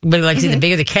know. But like I said, the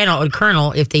bigger the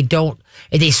kernel, if they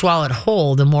swallow it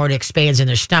whole, the more it expands in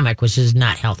their stomach, which is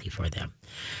not healthy for them.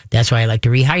 That's why I like to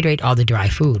rehydrate all the dry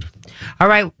food. All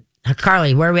right,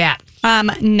 Carly, where are we at?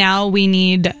 Now we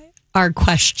need our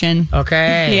question.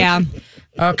 Okay. Yeah.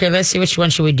 Okay, let's see. Which one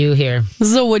should we do here? This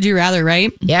is a would you rather,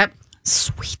 right? Yep.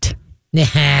 Sweet.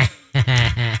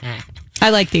 I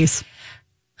like these.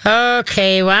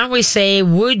 Okay, why don't we say,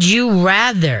 would you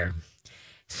rather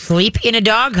sleep in a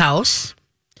doghouse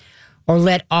or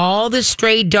let all the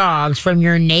stray dogs from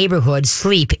your neighborhood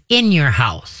sleep in your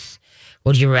house?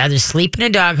 Would you rather sleep in a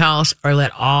doghouse or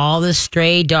let all the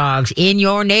stray dogs in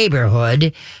your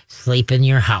neighborhood sleep in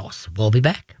your house? We'll be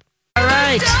back. All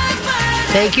right.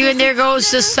 Thank you, and there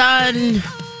goes the sun.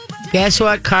 Guess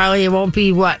what, Carly? It won't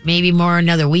be, maybe more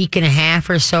another week and a half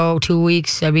or so, 2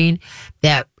 weeks. I mean,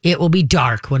 that it will be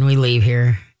dark when we leave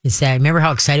here. It's that. Remember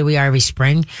how excited we are every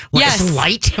spring? When it's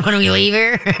light when we leave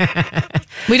here?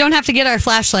 We don't have to get our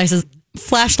flashlights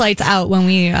out when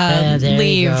we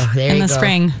leave in the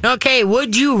spring. Okay,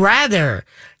 would you rather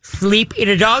sleep in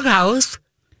a doghouse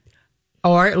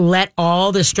or let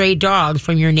all the stray dogs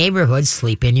from your neighborhood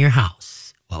sleep in your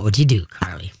house? What would you do,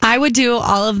 Carly? I would do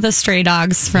all of the stray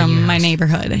dogs from my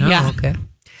neighborhood. Oh,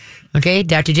 okay,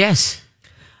 Dr. Jess.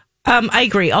 I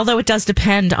agree, although it does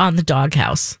depend on the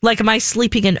doghouse. Like, am I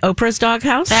sleeping in Oprah's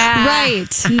doghouse? Right.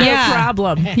 No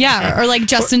problem. Yeah, or like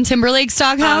Justin Timberlake's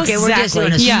doghouse. Okay, we're just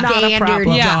doing a standard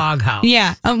doghouse.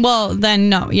 Yeah, well, then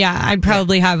no. Yeah, I'd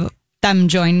probably have them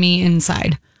join me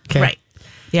inside. Okay. Right.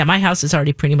 Yeah, my house is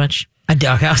already pretty much a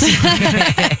doghouse.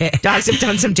 Dogs have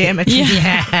done some damage.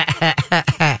 Yeah.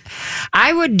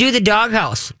 I would do the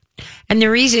doghouse. And the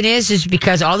reason is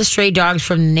because all the stray dogs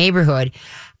from the neighborhood,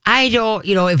 I don't,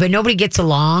 if nobody gets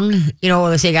along,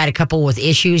 let's say I got a couple with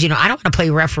issues, I don't want to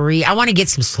play referee. I want to get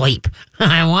some sleep.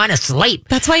 I want to sleep.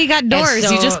 That's why you got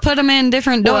doors. You just put them in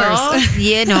different doors. Well,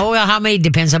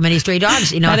 depends how many stray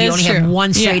dogs. If you only have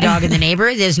one stray dog in the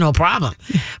neighborhood, there's no problem.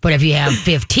 But if you have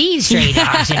 15 stray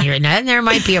dogs then there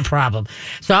might be a problem.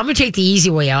 So I'm going to take the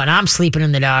easy way out, and I'm sleeping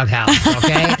in the doghouse,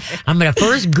 okay? I'm going to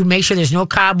first make sure there's no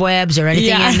cobwebs or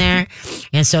anything in there.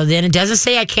 And so then it doesn't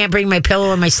say I can't bring my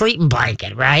pillow and my sleeping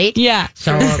blanket, right? Yeah.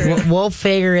 So we'll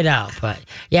figure it out. But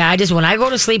yeah, when I go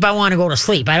to sleep, I want to go to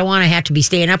sleep. I don't want to have to be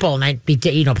staying up all night,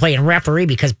 playing referee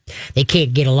because they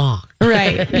can't get along.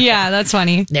 Right. Yeah, that's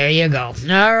funny. There you go.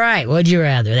 All right. Would you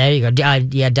rather? There you go.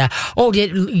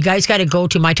 You guys got to go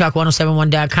to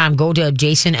mytalk1071.com. Go to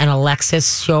Jason and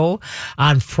Alexis show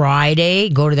on Friday.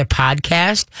 Go to their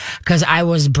podcast because I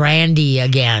was Brandy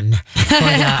again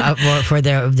for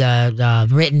the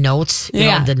written notes.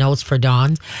 The notes for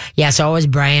Dawn. Yeah, so I was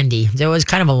Brandy. It was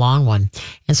kind of a long one.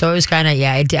 And so it was kind of,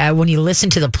 when you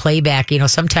listen to the playback,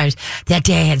 sometimes that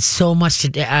day I had so much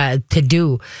to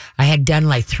do. I had done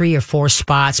like 3 or 4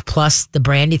 spots plus the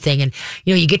brandy thing. And,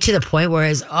 you get to the point where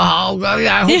it's, I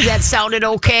hope that sounded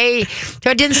okay. So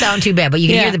it didn't sound too bad, but you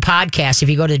can hear the podcast if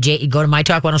you go to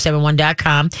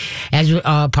mytalk1071.com as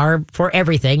part for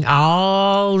everything.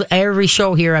 Every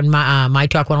show here on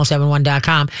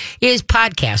mytalk1071.com is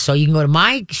podcast. So you can go to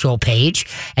my show page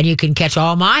and you can catch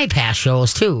all my past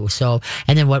shows too. So,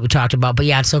 and then what we talked about. But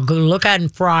yeah, so go look on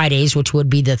Fridays, which would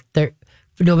be the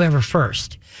November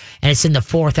 1st. And it's in the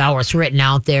 4th hour. It's written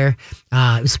out there.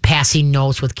 It was passing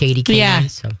notes with Katie Kane. Yeah.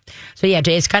 So yeah,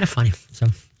 it's kind of funny. So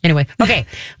anyway, okay,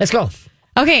 let's go.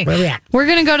 Okay. Where are we at? We're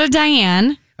going to go to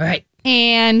Diane. All right.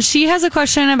 And she has a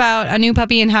question about a new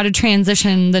puppy and how to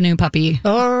transition the new puppy.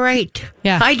 All right.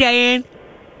 Yeah. Hi, Diane.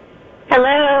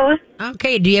 Hello.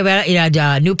 Okay. Do you have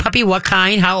a new puppy? What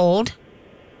kind? How old?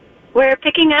 We're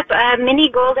picking up a mini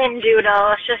golden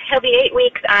doodle. He'll be 8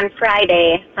 weeks on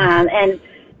Friday. And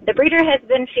the breeder has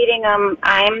been feeding him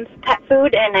Iams pet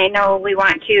food, and I know we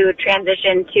want to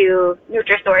transition to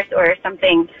Nutrisource or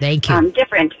something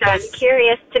different. So I'm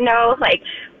curious to know,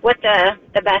 what the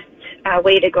best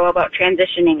way to go about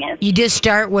transitioning is. You just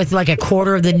start with a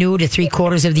quarter of the new to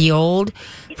 3/4 of the old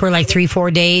for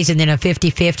 3-4 days, and then a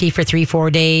 50-50 for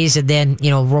 3-4 days, and then,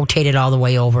 rotate it all the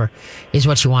way over is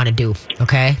what you want to do.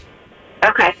 Okay?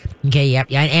 Okay. Okay, yep.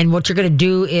 Yeah. And what you're going to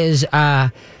do is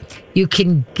you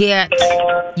can get,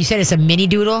 you said it's a mini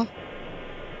doodle?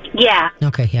 Yeah.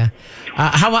 Okay, yeah.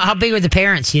 How big are the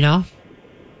parents,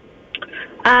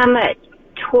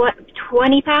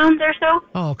 20 pounds or so.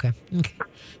 Oh, okay.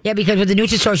 Yeah, because with the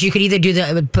Nutrisource, you could either do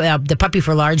the puppy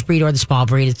for large breed or the small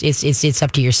breed. It's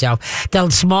up to yourself. The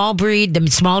small breed, the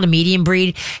small to medium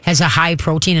breed, has a high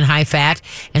protein and high fat,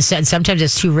 and sometimes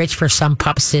it's too rich for some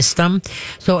pup system.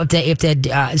 So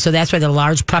so that's why the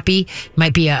large puppy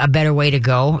might be a better way to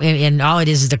go. And all it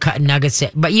is the cut nuggets.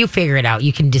 But you figure it out.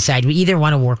 You can decide. Either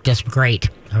one will work just great.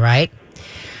 All right.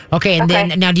 Okay. And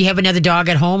then now, do you have another dog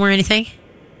at home or anything?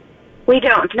 We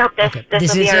don't. Nope.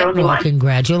 This will be our only one.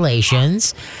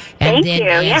 Congratulations. And Thank you.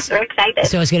 Yes, we're excited.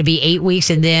 So it's going to be 8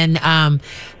 weeks. And then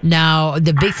now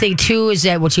the big thing, too, is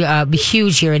that what's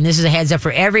huge here, and this is a heads up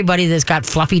for everybody that's got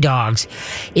fluffy dogs,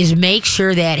 is make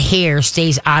sure that hair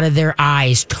stays out of their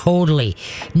eyes totally.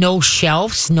 No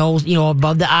shelves, no,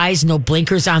 above the eyes, no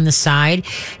blinkers on the side,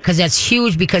 because that's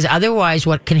huge, because otherwise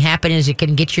what can happen is it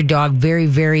can get your dog very,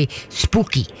 very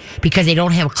spooky because they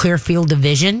don't have clear field of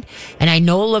vision. And I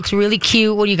know it looks really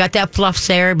cute when you got that fluff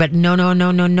there, but no.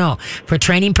 For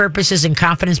training purposes and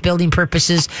confidence building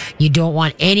purposes, you don't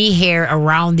want any hair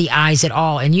around the eyes at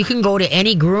all. And you can go to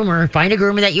any groomer, find a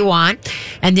groomer that you want,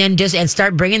 and then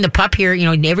start bringing the pup here.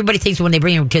 Everybody thinks when they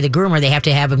bring him to the groomer, they have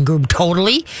to have him groomed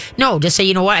totally. No, just say,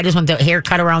 I just want the hair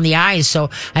cut around the eyes so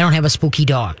I don't have a spooky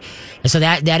dog. And so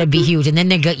that'd be huge. And then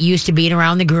they get used to being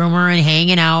around the groomer and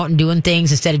hanging out and doing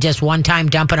things instead of just one time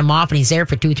dumping him off and he's there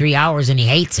for 2-3 hours and he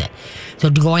hates it. So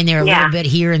going there a little bit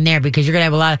here and there, because you're going to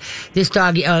have a lot of this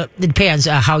dog. It depends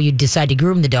how you decide to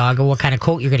groom the dog or what kind of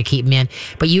coat you're going to keep him in.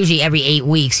 But usually every 8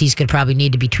 weeks, he's going to probably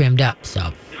need to be trimmed up. So,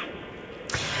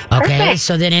 okay. Perfect.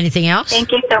 So then anything else?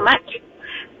 Thank you so much.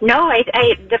 No,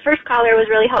 the first caller was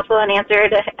really helpful and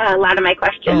answered a lot of my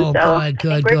questions. Oh, so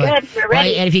good. We're good. We're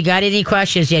ready. And if you got any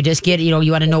questions, just get, you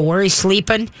want to know where he's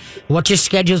sleeping, what your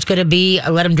schedule's going to be.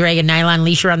 Let him drag a nylon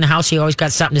leash around the house so you always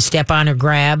got something to step on or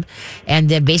grab. And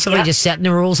then basically just setting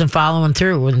the rules and following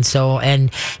through. And so,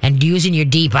 and using your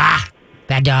deep, bad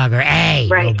dog, or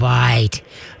no bite.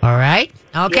 All right?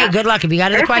 Okay, good luck. If you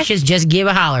got any questions, just give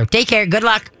a holler. Take care. Good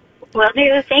luck. Will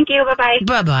do. Thank you. Bye-bye.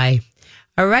 Bye-bye.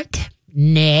 All right.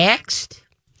 Next.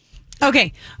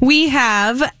 Okay, we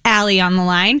have Allie on the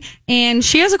line, and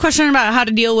she has a question about how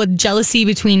to deal with jealousy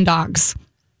between dogs.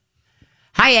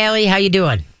 Hi, Allie. How you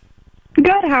doing?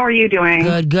 Good. How are you doing?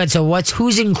 Good. So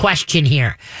who's in question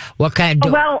here? What kind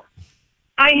of Well,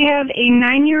 I have a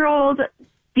 9-year-old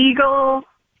beagle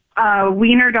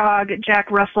wiener dog,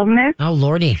 Jack Russell Mix. Oh,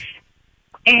 Lordy.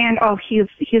 And, he's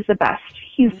the best.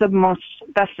 He's the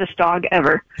bestest dog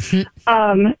ever.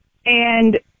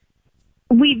 And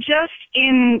we just,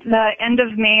 in the end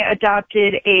of May,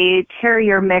 adopted a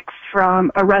terrier mix from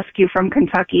a rescue from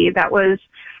Kentucky.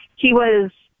 He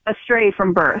was a stray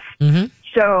from birth. Mm-hmm.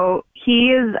 So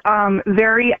he is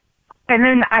very, and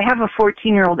then I have a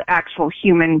 14-year-old actual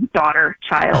human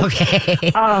child.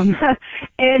 Okay.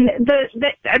 And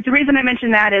the reason I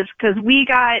mention that is because we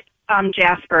got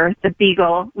Jasper, the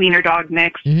beagle wiener dog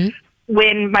mix,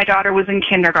 when my daughter was in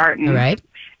kindergarten. All right.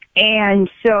 And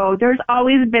so there's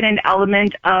always been an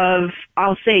element of,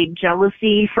 I'll say,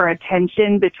 jealousy for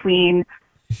attention between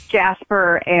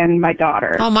Jasper and my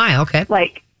daughter. Oh, my, okay.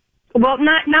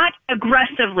 Not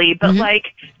aggressively, but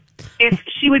if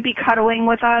she would be cuddling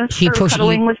with us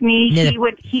cuddling with me,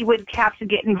 he would have to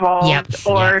get involved. Yep.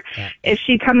 Or if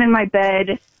she'd come in my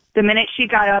bed, the minute she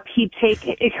got up, he'd take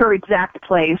her exact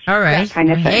place. All right. That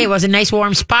kind of thing. Hey, it was a nice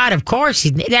warm spot, of course.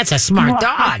 That's a smart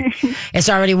dog. It's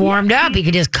already warmed up. He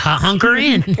could just hunker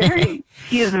in.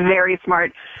 He is very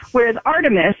smart. Whereas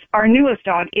Artemis, our newest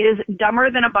dog, is dumber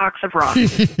than a box of rocks.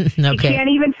 He can't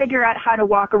even figure out how to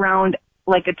walk around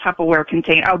like a Tupperware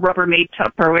container, a Rubbermaid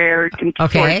Tupperware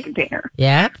storage container.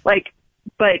 Yeah.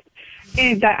 But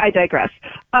I digress.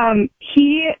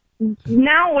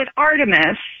 Now with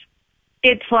Artemis,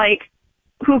 it's like,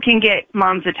 who can get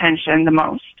mom's attention the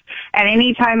most? And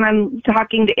anytime I'm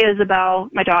talking to Isabel,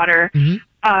 my daughter,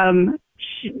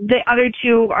 the other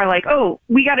two are like, oh,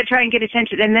 we got to try and get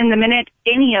attention. And then the minute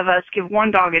any of us give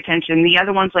one dog attention, the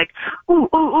other one's like,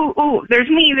 ooh, there's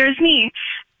me.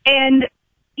 And,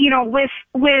 with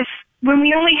when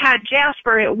we only had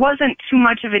Jasper, it wasn't too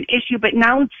much of an issue, but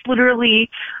now it's literally,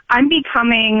 I'm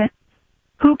becoming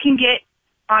who can get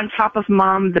on top of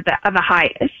mom the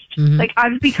highest. Like,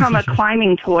 I've become a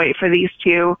climbing toy for these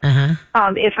two.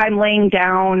 If I'm laying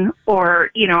down,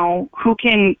 or, who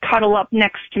can cuddle up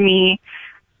next to me,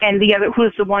 and the other,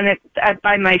 who's the one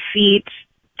by my feet,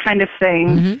 kind of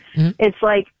thing. It's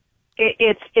like,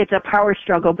 it's a power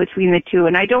struggle between the two.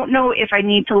 And I don't know if I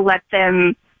need to let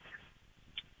them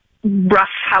rough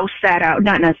house that out.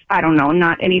 I don't know,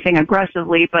 not anything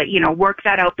aggressively, but, work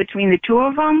that out between the two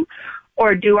of them.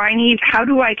 Or how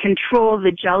do I control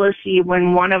the jealousy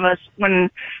when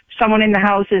someone in the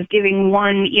house is giving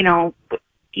one,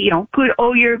 good,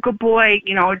 oh, you're a good boy,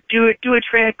 do a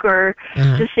trick, or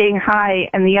just saying hi,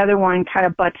 and the other one kind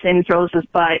of butts in, throws his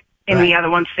butt in the other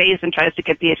one's face and tries to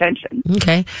get the attention.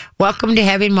 Okay. Welcome to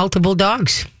having multiple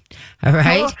dogs. All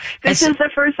right. Well, this is the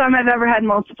first time I've ever had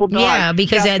multiple dogs. Yeah,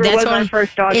 because that's my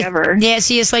first dog ever. Yeah,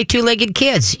 see, it's like two-legged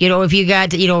kids. If you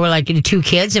got, we're like two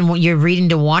kids, and you're reading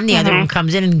to one, the other one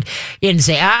comes in and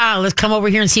say, let's come over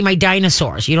here and see my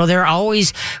dinosaurs. They're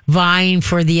always vying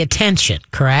for the attention,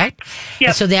 correct?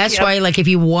 Yeah. So that's why, like, if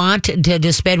you want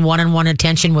to spend one-on-one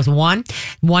attention with one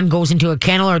goes into a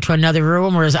kennel or to another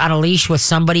room, or is on a leash with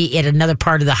somebody at another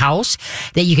part of the house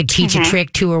that you could teach a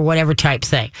trick to, or whatever type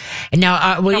thing. And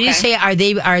now, when you say, are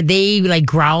they like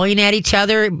growling at each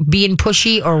other, being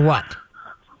pushy, or what?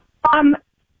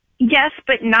 Yes,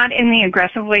 but not in the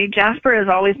aggressive way. Jasper has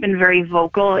always been very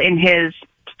vocal in his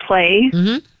play.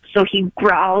 So he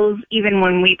growls. Even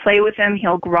when we play with him,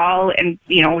 he'll growl and,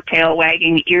 tail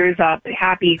wagging, ears up,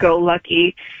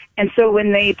 happy-go-lucky. And so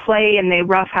when they play and they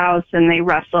roughhouse and they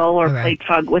wrestle or play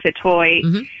tug with a toy,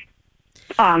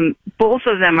 both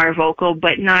of them are vocal,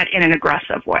 but not in an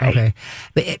aggressive way. Okay,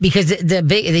 because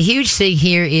the huge thing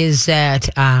here is that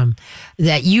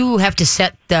that you have to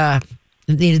set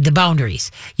the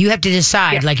boundaries. You have to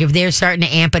decide, like, if they're starting to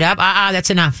amp it up, that's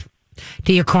enough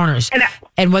to your corners.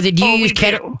 And whether do you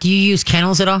use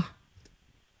kennels at all?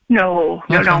 No.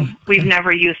 We've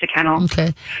never used a kennel.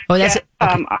 Okay. Well, that's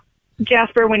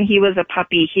Jasper, when he was a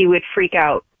puppy, he would freak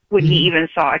out when he even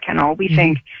saw a kennel. We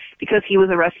think, because he was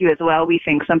a rescue as well, we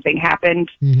think something happened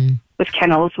with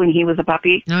kennels when he was a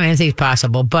puppy. No, anything's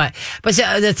possible. But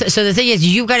so the thing is,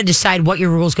 you've got to decide what your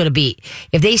rule's going to be.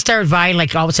 If they start vying,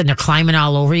 like all of a sudden they're climbing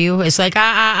all over you, it's like,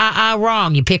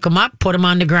 wrong. You pick them up, put them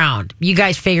on the ground. You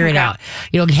guys figure it out.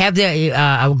 Have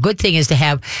a good thing is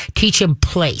to teach them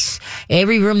place.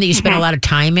 Every room that you spend a lot of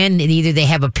time in, either they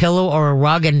have a pillow or a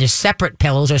rug, and there's separate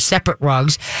pillows or separate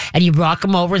rugs, and you rock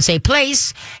them over and say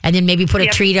place, and then maybe put a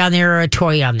treat on there or a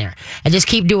toy on there. And just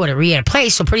keep doing it. Re at a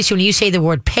place. So pretty soon when you say the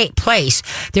word place,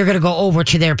 they're going to go over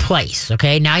to their place.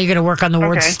 Okay. Now you're going to work on the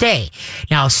word stay.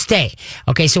 Now stay.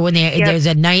 Okay. So when there's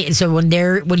a night, so when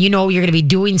you're going to be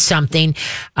doing something,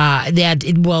 that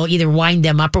it will either wind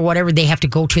them up or whatever, they have to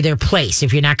go to their place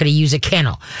if you're not going to use a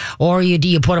kennel, or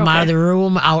you put them out of the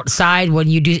room outside when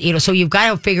you do, so you've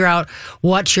got to figure out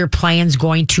what your plan's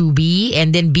going to be,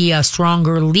 and then be a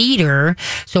stronger leader.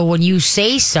 So when you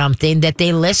say something that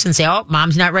they listen, say, oh,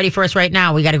 mom's not ready for us right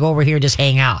now. We got to go over here and just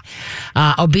hang out.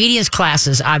 Obedience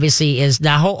classes obviously is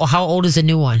now. How old is the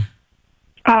new one?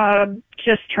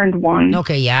 Just turned 1.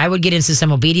 Okay, yeah, I would get into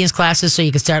some obedience classes so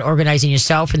you can start organizing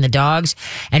yourself and the dogs,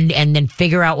 and then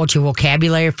figure out what your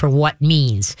vocabulary for what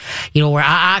means. Where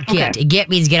get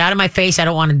means get out of my face. I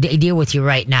don't want to deal with you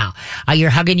right now.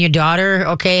 You're hugging your daughter,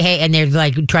 okay? Hey, and they're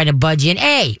like trying to budge in.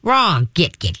 Hey, wrong.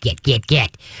 Get.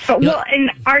 Well,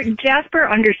 and our Jasper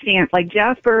understands. Like,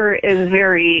 Jasper is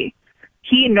very.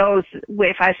 He knows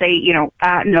if I say,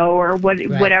 no, or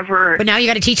whatever. But now you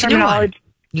got to teach a new one.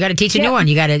 You got to teach a new one.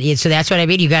 You got to, so that's what I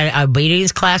mean. You got a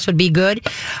obedience class would be good,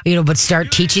 but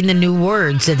start teaching the new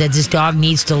words that this dog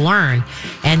needs to learn.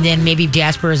 And then maybe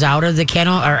Jasper is out of the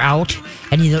kennel or out,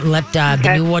 and you let the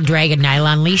new one drag a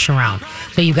nylon leash around.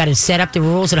 So you got to set up the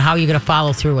rules and how you're going to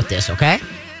follow through with this. Okay.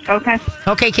 Okay.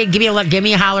 Okay, kid. Give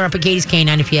me a holler up at Katie's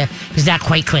Canine if it's not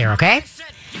quite clear. Okay.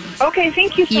 Okay,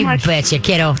 thank you so much. You betcha,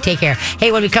 kiddo. Take care.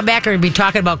 Hey, when we come back, we're going to be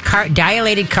talking about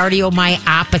dilated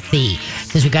cardiomyopathy,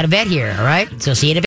 since we got a vet here, all right? So see you in a bit.